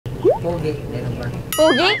Pogi.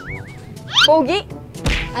 Pogi? Pogi?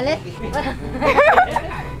 Alit?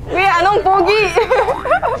 Kuya, anong pogi?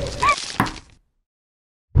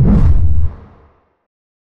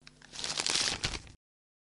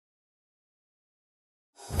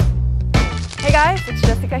 Hey guys, it's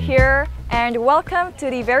Jessica here, and welcome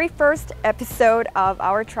to the very first episode of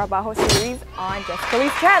our Trabaho series on Jessica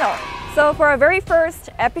Lee's channel. So for our very first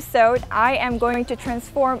episode, I am going to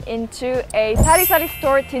transform into a Sari-Sari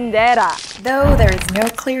store Tindera. Though there is no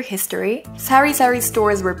clear history, Sari-Sari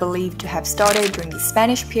stores were believed to have started during the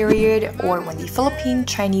Spanish period or when the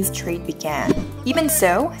Philippine-Chinese trade began. Even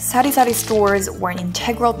so, Sari-Sari stores were an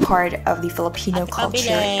integral part of the Filipino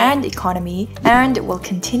culture and economy and will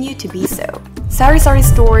continue to be so. Sari-Sari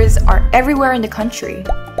stores are everywhere in the country,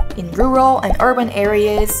 in rural and urban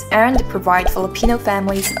areas, and provide Filipino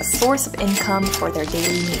families a source of income for their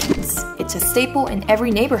daily needs. It's a staple in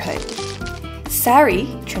every neighborhood. Sari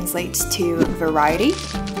translates to variety,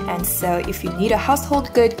 and so if you need a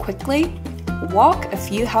household good quickly, walk a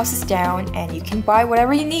few houses down and you can buy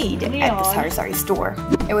whatever you need at the Sari-Sari store.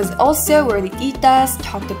 It was also where the titas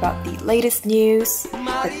talked about the latest news,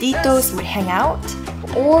 the titos would hang out,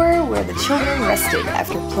 or where the children rested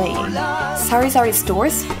after playing. Sari-Sari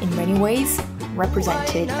stores, in many ways,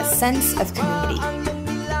 represented a sense of community.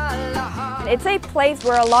 It's a place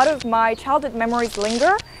where a lot of my childhood memories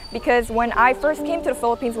linger, because when I first came to the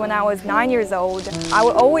Philippines when I was 9 years old, I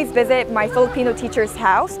would always visit my Filipino teacher's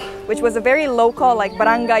house, which was a very local, like,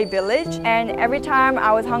 barangay village. And every time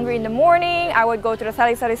I was hungry in the morning, I would go to the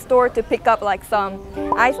Sari-Sari store to pick up like some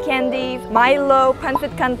ice candies, Milo,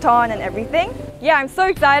 pancit canton, and everything. Yeah, I'm so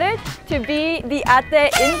excited to be the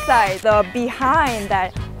ate inside, the behind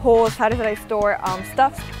that whole Sari-Sari store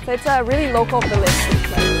stuff. So it's a really local village.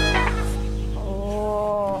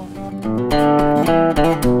 Oh.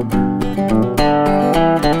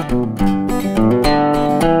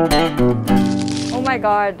 Oh my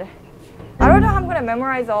god. I don't know how I'm gonna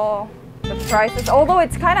memorize all the prices, although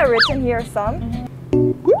it's kind of written here some.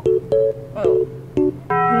 Oh.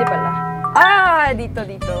 Hindi pala. Ah, dito.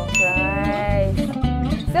 Right.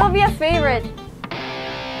 Sylvia's favorite.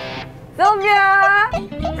 Sylvia!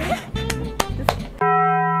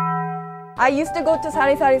 I used to go to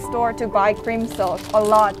Sari-Sari store to buy cream silk a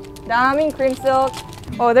lot. Daming cream silk.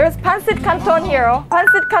 Oh, there's pancit canton here. Oh.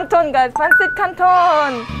 Pancit canton, guys. Pancit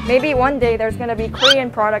canton. Maybe one day there's gonna be Korean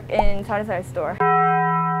product in Sari-Sari store.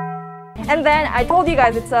 And then I told you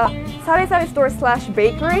guys it's a Sari-Sari store slash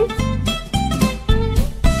bakery.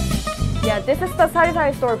 Yeah, this is the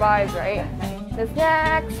Sari-Sari store vibes, right? The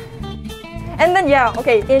snacks. And then yeah,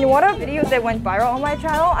 okay, in one of the videos that went viral on my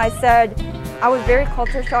channel, I said I was very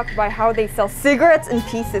culture shocked by how they sell cigarettes in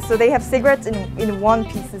pieces. So they have cigarettes in one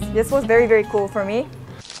pieces. This was very, very cool for me.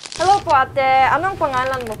 Hello po ate, anong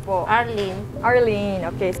pangalan mo po? Arlene. Arlene,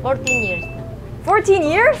 okay. 14 years. 14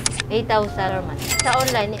 years? 8,000 per month. Sa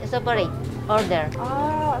online, separate. Order.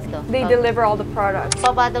 Ah, they deliver all the products.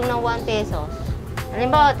 Papatong ng 1 pesos.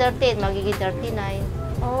 Halimbawa, 30, magiging 39.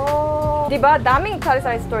 Oh. Diba, daming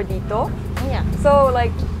Sari-Sari store dito? Yeah. So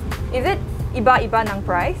like, is it iba-iba ng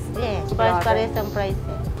price? Yes, pares ang price.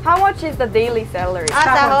 How much is the daily salary?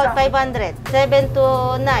 Sahod 500. 7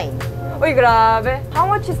 to 9. Uy, grabe. How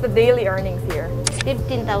much is the daily earnings here?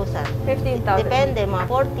 15,000. 15,000. Depende, mga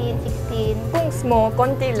 14, 16. Kung small,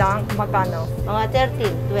 konti lang, magkano? Mga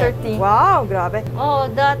 13, 12. 13. Wow, grabe. Oo,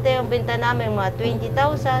 dati yung benta namin mga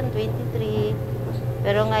 20,000, 23.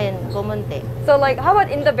 Pero ngayon, kumunti. So like, how about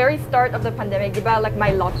in the very start of the pandemic, diba, like my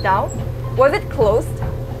lockdown? Was it closed?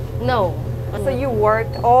 No. So you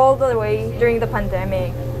worked all the way during the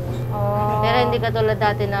pandemic. Oh. Pero hindi katulad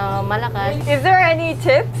dati na malakas. Is there any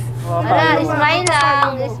tips? Smile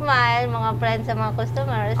lang. Smile, mga friends sa mga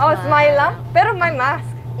customers. Oh, smile lang? Pero may mask.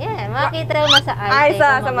 Yeah, makita mo sa eyes. Ay,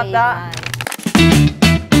 sa mata.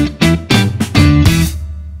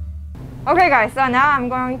 Okay guys, so now I'm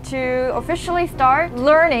going to officially start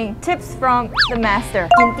learning tips from the master.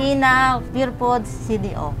 Cantina, Pure Foods,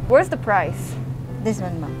 CDO. Where's the price? This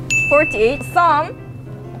one, ma'am. 48. Some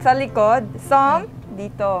sa likod, some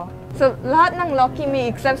dito. So lahat ng Lucky Me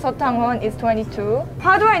except sotanghon is 22.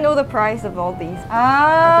 How do I know the price of all these?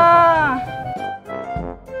 Ah!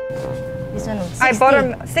 This one, 60. I bought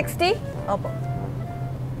them 60? Opo.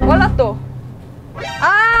 Wala to.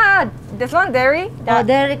 Ah! This one, dairy? Oh,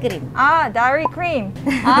 dairy cream. Ah, dairy cream.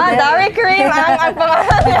 Ah, dairy cream. Ang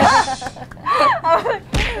pangalan niya.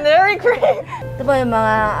 Dairy cream. Ito po yung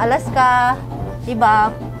mga Alaska,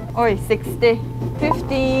 iba. Oy, 60.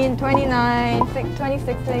 15, 29,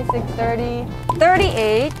 26, 26, 30,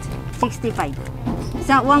 38. 65.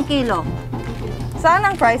 Sa 1 kilo. Saan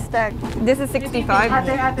ang price tag? This is 65.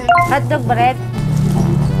 Hotdog bread.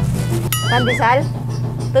 Pandesal.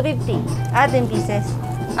 250. 10 pieces.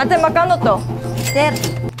 Ate, magkano to?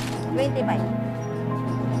 30. 25.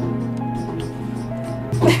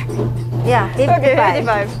 Yeah, 55. Okay,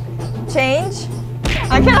 55. Change?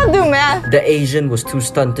 I cannot do math. The Asian was too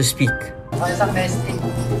stunned to speak.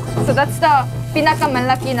 So that's the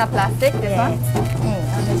pinakamalaki na plastic, this one?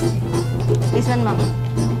 This one, ma'am.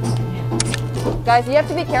 Guys, you have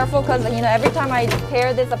to be careful because, you know, every time I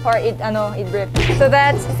tear this apart, it rips. So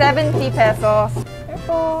that's 70 pesos.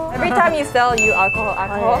 Every time you sell, you alcohol.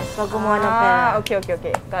 Oh, yes. Pag gumawa ng pera. Okay.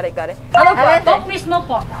 Got it. Ano po, ate? Coke mismo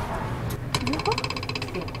po.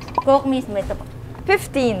 Coke mismo, ito po.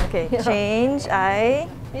 15. Okay, change ay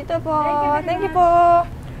dito po. Thank you po.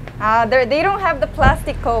 They don't have the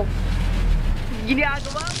plastic Coke.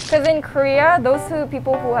 Because in Korea, those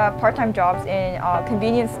people who have part-time jobs in a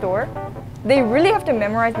convenience store, they really have to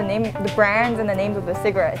memorize the brands and the names of the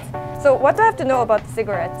cigarettes. So what do I have to know about the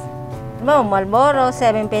cigarettes? Marlboro,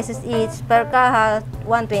 7 pesos each. Per kaha,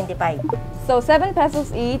 125. So 7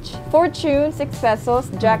 pesos each. Fortune, 6 pesos.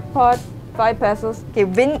 Jackpot, 5 pesos. Okay,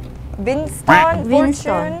 Winston,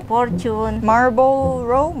 Fortune.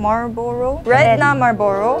 Marlboro. Red na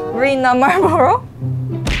Marlboro. Green na Marlboro.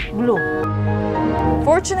 Blue.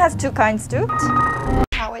 Fortune has 2 kinds too.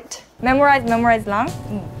 How it? Memorize lang.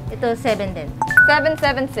 Ito, 7 din.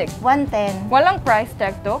 776. 110. Walang price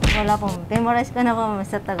tag to. Wala pong. Memorize ka na po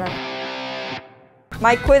sa tagal.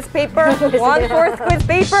 My quiz paper. 1/4 quiz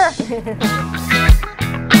paper.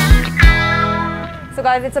 So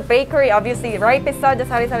guys, it's a bakery, obviously. Right beside the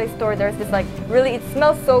Sari-Sari store, there's this like, really, it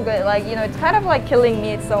smells so good. Like, you know, it's kind of like killing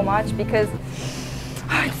me so much because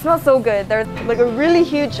it smells so good. There's like a really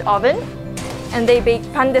huge oven and they bake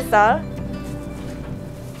pandesal.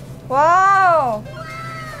 Wow!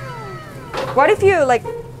 What if you like,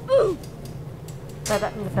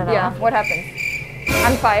 yeah, what happens?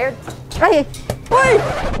 I'm fired. Ay! Wait!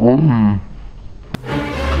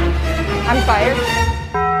 I'm fired.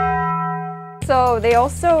 So they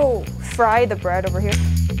also fry the bread over here.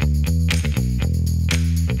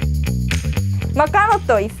 Magkano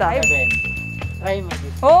to isa? 7. Try mo.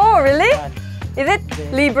 Oh, really? Is it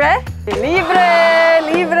libre? Libre!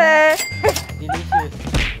 Delicious.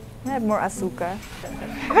 I have more asuka.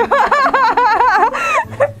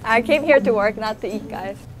 I came here to work, not to eat,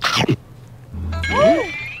 guys.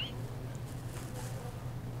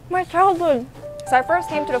 My childhood. So I first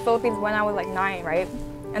came to the Philippines when I was like 9, right?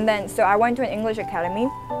 And then, so I went to an English academy.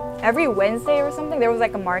 Every Wednesday or something, there was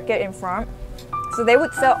like a market in front. So they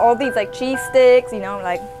would sell all these like cheese sticks, you know,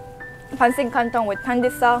 like pansing kantong with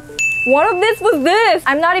pandesal. One of this was this!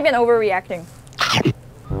 I'm not even overreacting.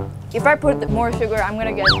 If I put more sugar, I'm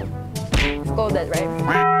gonna get scolded, right?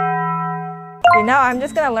 Okay, now I'm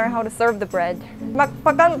just gonna learn how to serve the bread.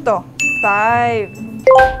 Magpakano to? 5.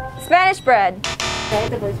 Spanish bread.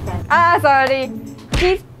 Sorry.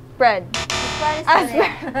 Cheese bread.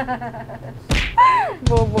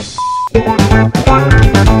 Bobo.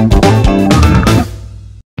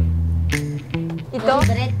 Ito?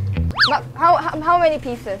 How many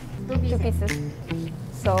pieces? 2 pieces.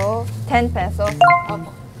 So, 10 pesos.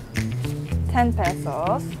 10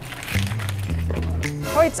 pesos.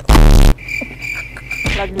 Oh, it's...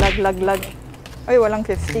 Lag. Ay, walang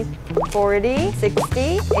 50. 40,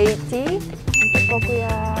 60, 80.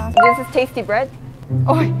 This is tasty bread.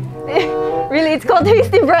 Oh, really? It's called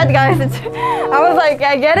tasty bread, guys. I was like,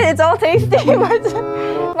 I get it. It's all tasty, but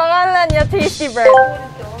pangalan niya tasty bread.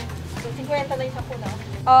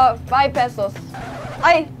 5 pesos.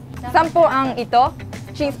 Ay, 10 ang ito.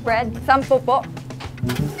 Cheese bread. 10 po.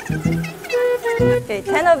 Okay,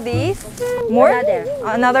 10 of these. More?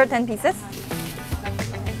 Another 10 pieces.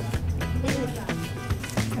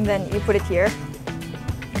 And then you put it here.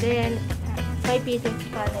 Then, 5 pieces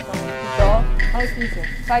pa nito. So, 5 pieces.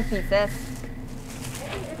 5 pieces.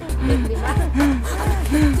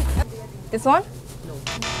 This one? No.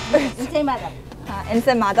 Ensaymada.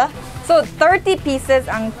 Ensaymada. So, 30 pieces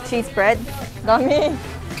ang cheese bread. Dami.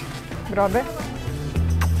 Grabe.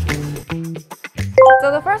 So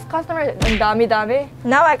the first customer, ang dami.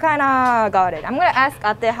 Now I kind of got it. I'm gonna ask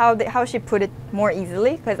Ate how she put it more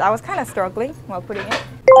easily because I was kind of struggling while putting it.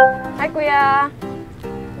 Hi, Kuya.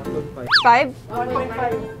 5?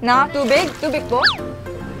 Na? Too big? Too big po?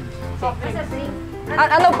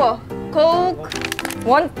 Ano po? Coke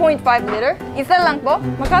 1.5 liter? Isa lang po?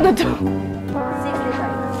 Magkano to?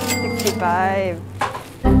 65.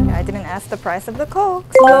 Yeah, I didn't ask the price of the Coke.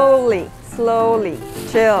 Slowly.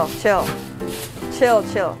 Chill.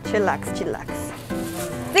 Chillax.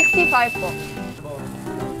 65 po.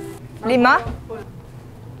 5?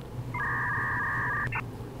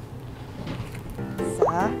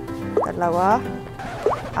 Isa, dalawa,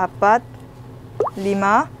 apat,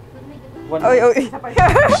 lima. Oy, oy.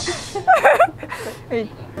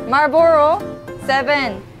 Marlboro,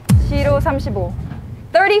 7. Shiro, 35.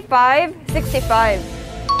 35, 65.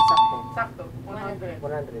 Sakto. 100.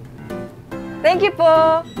 Thank you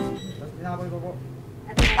po.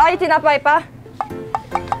 Ay, tinapay pa.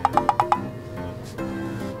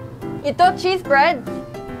 Ito, cheese bread.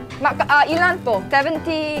 Ilan po?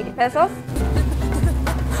 70 pesos?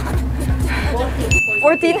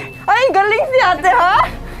 14. Ay, galing si ate, ha?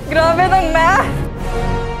 Grabe ng math.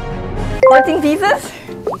 14 pieces?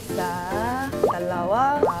 Isa,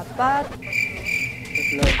 dalawa, apat.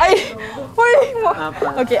 Ay! Uy!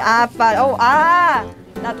 Okay, apat. Oh,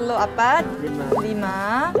 tatlo, apat,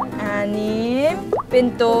 lima, anim,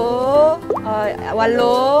 pinto,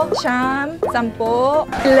 walo, siyam, 10,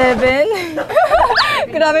 11.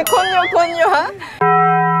 Grabe, konyo, ha?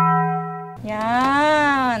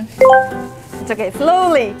 Yan. It's okay,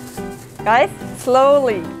 slowly. Guys,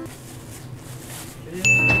 slowly.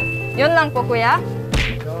 Yun lang po, kuya.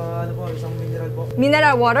 Ano po, isang mineral po.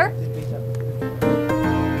 Mineral water?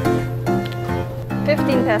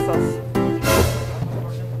 15 pesos.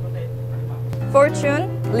 Fortune,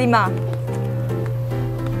 5.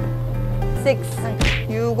 6.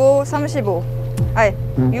 유고 35. Ay,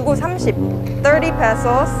 유고 30. 30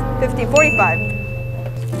 pesos, 50,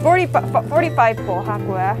 45. 45 po, ha,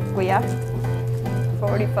 kuya?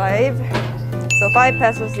 45. So, 5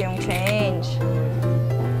 pesos yung change.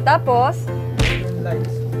 Tapos,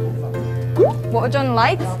 Bojon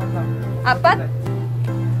lights? Apat?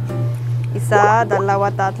 Isa, dalawa,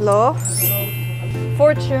 tatlo.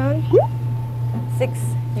 Fortune. 6,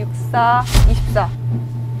 yuksa, 24.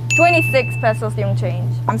 26 pesos yung change.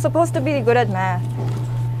 I'm supposed to be good at math.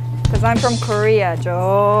 Because I'm from Korea.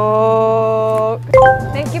 Joke.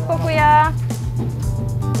 Thank you po, kuya.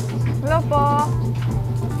 Hello po.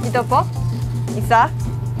 Ito po? Isa?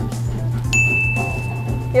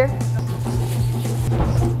 Here.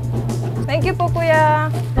 Thank you po, kuya.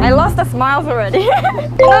 I lost the smiles already.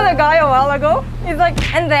 You know the guy a while ago? He's like,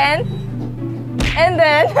 and then.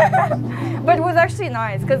 But it was actually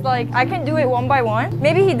nice because like I can do it one by one.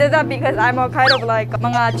 Maybe he did that because I'm a kind of like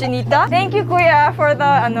mga chinita. Thank you, kuya, for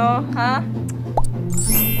the huh?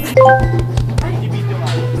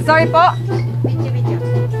 Sorry po.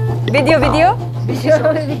 Video.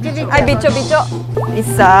 Ay, bicho.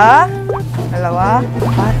 Isa, dalawa,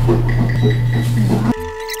 apat,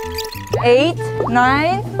 8,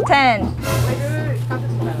 9, 10.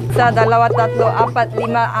 Isa, dalawa, tatlo, apat,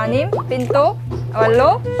 lima, anim, pinto,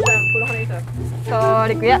 walo.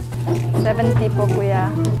 Sorry, kuya. 70 po,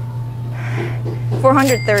 kuya.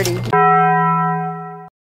 430.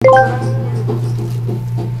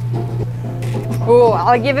 Oh,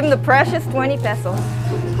 I'll give him the precious 20 pesos.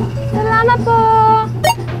 Salamat po!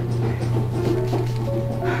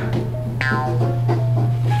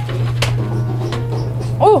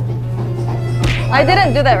 Oh! I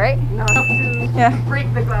didn't do that, right? No. Yeah. Break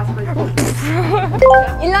the glass.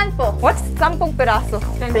 Ilan po? What's 10 piraso?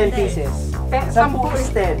 10 pieces. 10 is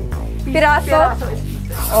 10. Piraso?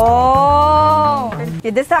 Oh!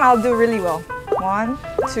 Okay, this time I'll do really well. 1,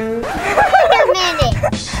 2.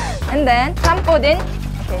 And then, 10 din.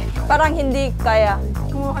 Okay. Parang hindi kaya.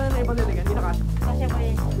 Kumuha ka na ibang niligan. Hindi na kasya.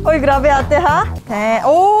 Uy, grabe ate, ha? Okay.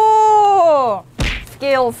 Oh!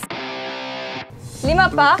 Skills.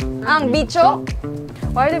 5 pa? Ang bicho?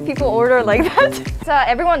 Why do people order like that? So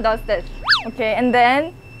everyone does this. Okay, and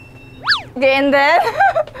then...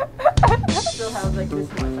 Still have like this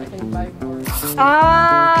much. I can buy more.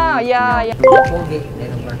 Yeah.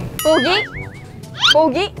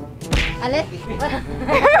 Pogi? Ale?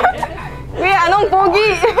 Kuya, anong pogi?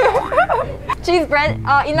 Cheese bread?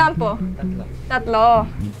 Ilan po? Tatlo.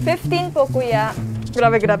 15 po, kuya.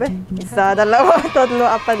 Grabe. Isa, dalawa, tatlo,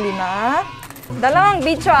 apat, lima. Dalawang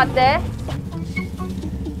bicho, ate.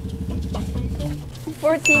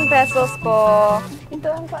 14 pesos po. Ito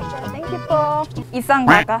ang pacha. Thank you po. Isang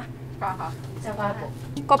baka. Saka po.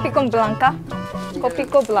 Kopi ko blanca. Kopi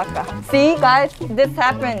ko blanca. See, guys? This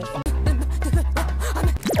happens.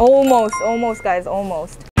 Almost, guys.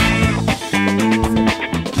 Almost.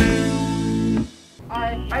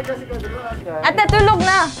 Ay, Jessica, Ate, tulog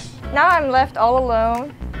na! Now I'm left all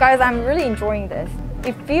alone. Guys, I'm really enjoying this.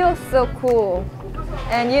 It feels so cool.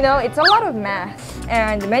 And you know, it's a lot of math.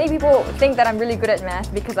 And many people think that I'm really good at math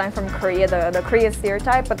because I'm from Korea, the Korea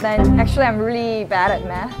stereotype. But then, actually, I'm really bad at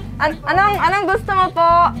math. Anong gusto mo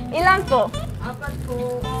po? Ilan po? Apat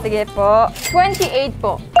po. Sige po. 28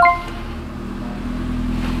 po.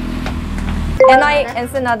 And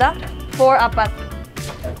ensenada? 4, apat.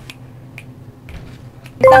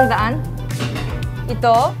 Isang daan?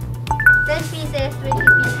 Ito? 10 pieces, 20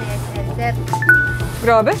 pieces, and 30.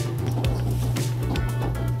 Grabe.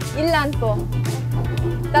 Ilan po?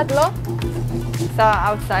 Tatlo?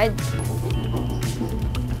 Sa outside.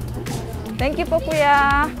 Thank you po,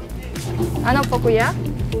 kuya. Ano po, kuya?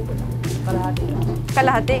 Kalahati.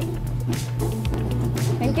 Kalahati.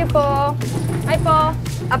 Thank you po. Ay po.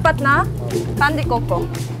 Apat na? Pandi coco.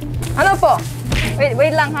 Ano po?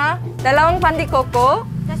 Wait lang ha. Dalawang pandi coco.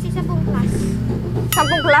 Kasi 10 class.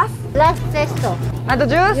 10 class? Last sesto. Ano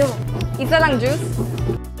juice? Isa lang juice?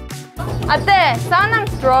 Ate, saan ang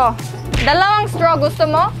straw? Dalawang straw gusto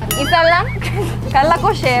mo? Isa lang? Kala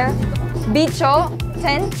ko share. Bicho,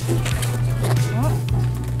 10.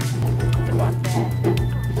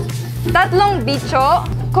 Tatlong bicho,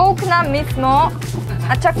 Coke na mismo,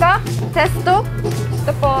 at saka testo.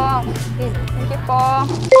 Ito po. Thank you po.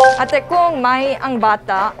 Ate, kung may ang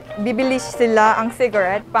bata, bibili sila ang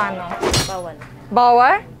cigarette, paano? Bawal.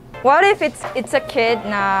 Bawal? What if it's a kid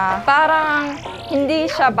na parang hindi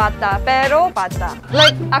siya bata, pero bata?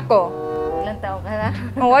 Like ako. Ilang taon ka na?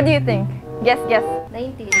 What do you think? Guess.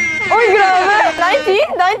 19. Uy, grabe!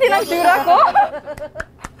 19? 19 ang tsura ko?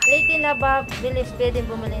 18 na ba, bilis pwedeng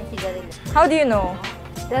bumili ng sigarilyo? How do you know?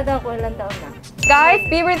 Dadaan ko ilang taon na. Guys,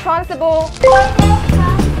 be responsible.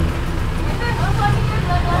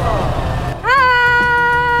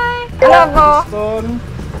 Hi! Ano po?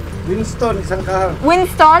 Winston, isang kahang.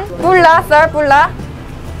 Winston? Pula, sir, pula.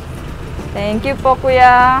 Thank you po,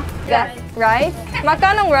 kuya. Rice?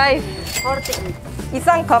 Magkanong rice? 48.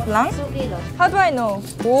 Isang cup lang? 2 kilos. How do I know?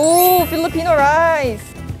 Ooh, Filipino rice.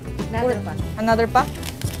 Another pa. Another pa?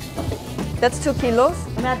 That's 2 kilos?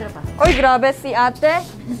 Another pa. Oy, grabe si ate.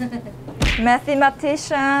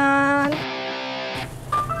 Mathematician.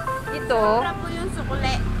 Ito. po yung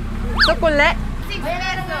sukule. Sukule.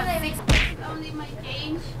 Only my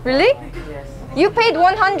change. Really? You paid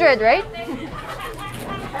 100, right?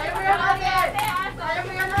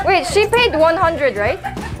 Wait, she paid 100, right?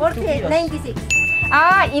 48, 96.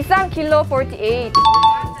 Ah, isang kilo 48.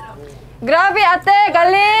 Grabe ate,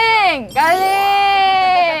 galing!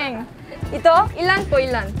 Galing! Ito, ilan po,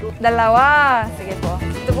 ilan? Dalawa. Sige po.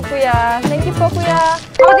 Ito po, kuya. Thank you po, kuya.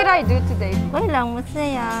 How did I do today? Okay lang,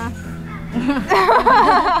 masaya.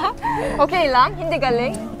 Okay lang? Hindi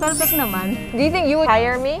galing? Perfect naman. Do you think you would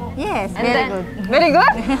hire me? Yes, And very then- good. Very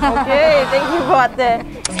good? Okay, thank you po, ate.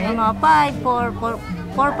 Mga 5, 4,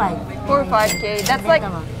 5. 4, 5K. That's like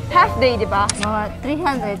half day, di ba? Mga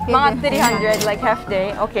 300. Mga 300, like half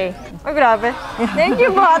day. Okay. Oh, grabe. Thank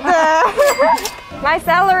you po, ate. My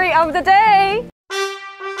salary of the day.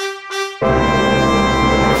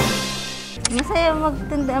 Masaya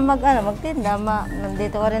magtinda,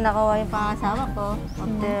 nandito ko rin nakuha yung pangasawa ko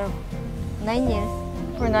after 9 years.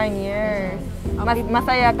 For 9 years.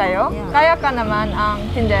 Masaya kayo? Yeah. Kaya ka naman ang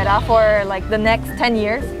Tindera for like the next 10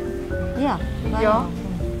 years? Yeah. Yo?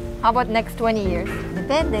 How about next 20 years?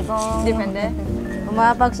 Depende kung... Depende? Kung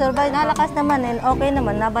makapag-survive, nalakas naman and okay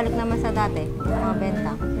naman, nabalik naman sa dati, mga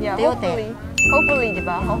benta. Yeah, Tiote. hopefully. Hopefully, di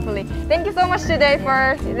ba? Hopefully. Thank you so much today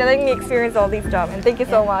for letting me experience all these jobs. And thank you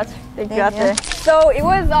so much. Thank you, Thank you. ate. So, it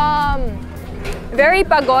was very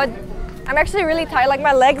pagod. I'm actually really tired. Like,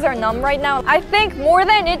 my legs are numb right now. I think more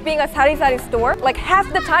than it being a Sari-Sari store, like, half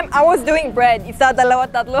the time I was doing bread. Isa, dalawa,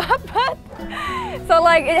 tatlo, apat. So,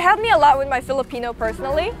 like, it helped me a lot with my Filipino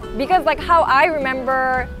personally. Because, like, how I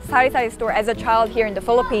remember Sari-Sari store as a child here in the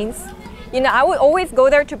Philippines, you know, I would always go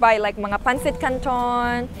there to buy like mga pancit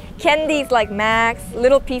canton, candies like Max,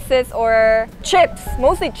 little pieces, or chips,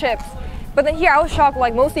 mostly chips. But then here I was shocked,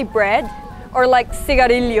 like mostly bread or like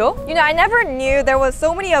cigarillo. You know, I never knew there was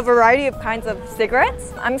so many a variety of kinds of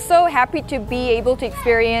cigarettes. I'm so happy to be able to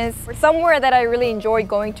experience somewhere that I really enjoyed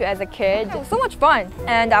going to as a kid. It was so much fun.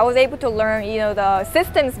 And I was able to learn, you know, the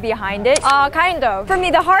systems behind it. Kind of. For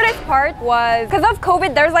me, the hardest part was, because of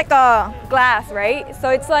COVID, there's like a glass, right? So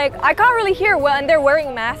it's like, I can't really hear well, and they're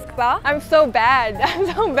wearing masks pa. I'm so bad. I'm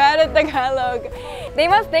so bad at Tagalog. They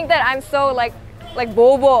must think that I'm so like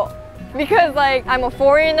bobo. Because like I'm a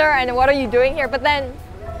foreigner and what are you doing here? But then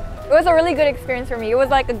it was a really good experience for me. It was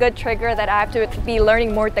like a good trigger that I have to be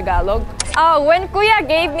learning more Tagalog. When Kuya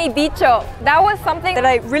gave me bicho, that was something that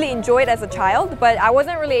I really enjoyed as a child, but I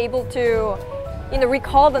wasn't really able to, you know,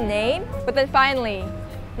 recall the name. But then finally,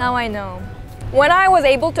 now I know. When I was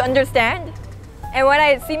able to understand, and when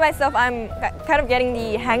I see myself, I'm kind of getting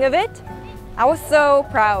the hang of it, I was so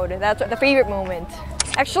proud. That's the favorite moment.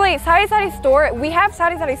 Actually, Sari-Sari store, we have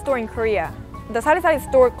Sari-Sari store in Korea. The Sari-Sari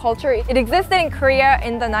store culture, it existed in Korea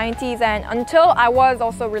in the 90s, and until I was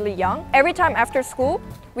also really young. Every time after school,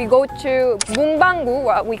 we go to 문방구,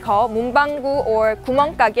 what we call 문방구 or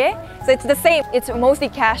구멍가게. So it's the same. It's mostly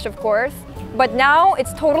cash, of course. But now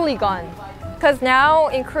it's totally gone. Because now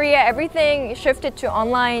in Korea, everything shifted to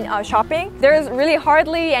online shopping. There's really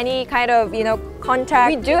hardly any kind of,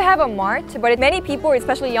 contact. We do have a mart, but many people,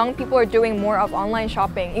 especially young people, are doing more of online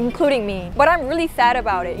shopping, including me. But I'm really sad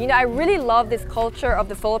about it. I really love this culture of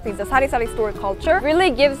the Philippines. The Sari-Sari store culture really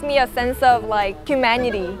gives me a sense of like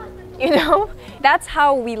humanity. That's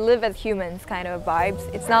how we live as humans kind of vibes.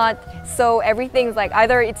 It's not so everything's like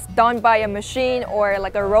either it's done by a machine or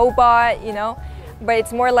like a robot, but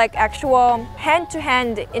it's more like actual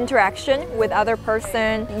hand-to-hand interaction with other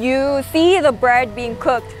person. You see the bread being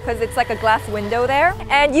cooked because it's like a glass window there.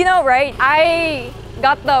 And right, I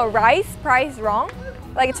got the rice price wrong.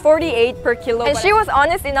 Like it's 48 per kilo. And she was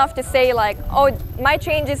honest enough to say like, oh, my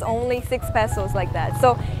change is only 6 pesos like that.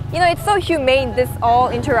 So, it's so humane, this all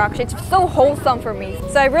interaction. It's so wholesome for me.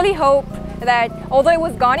 So I really hope that although it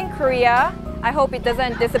was gone in Korea, I hope it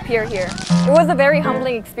doesn't disappear here. It was a very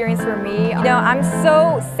humbling experience for me. I'm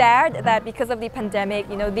so sad that because of the pandemic,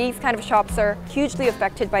 these kind of shops are hugely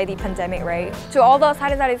affected by the pandemic, right? To all the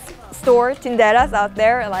Sari-Sari store Tinderas out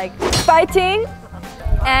there, like fighting.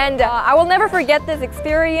 And I will never forget this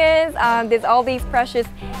experience, all these precious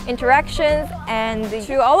interactions. And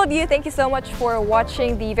to all of you, thank you so much for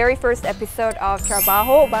watching the very first episode of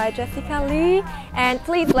Trabaho by Jessica Lee. And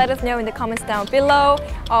please let us know in the comments down below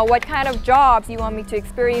what kind of jobs you want me to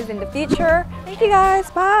experience in the future. Thank you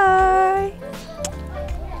guys, bye!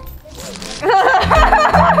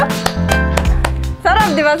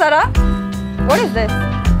 Sarap, di ba sarap? What is this?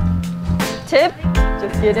 Tip?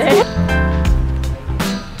 Just kidding.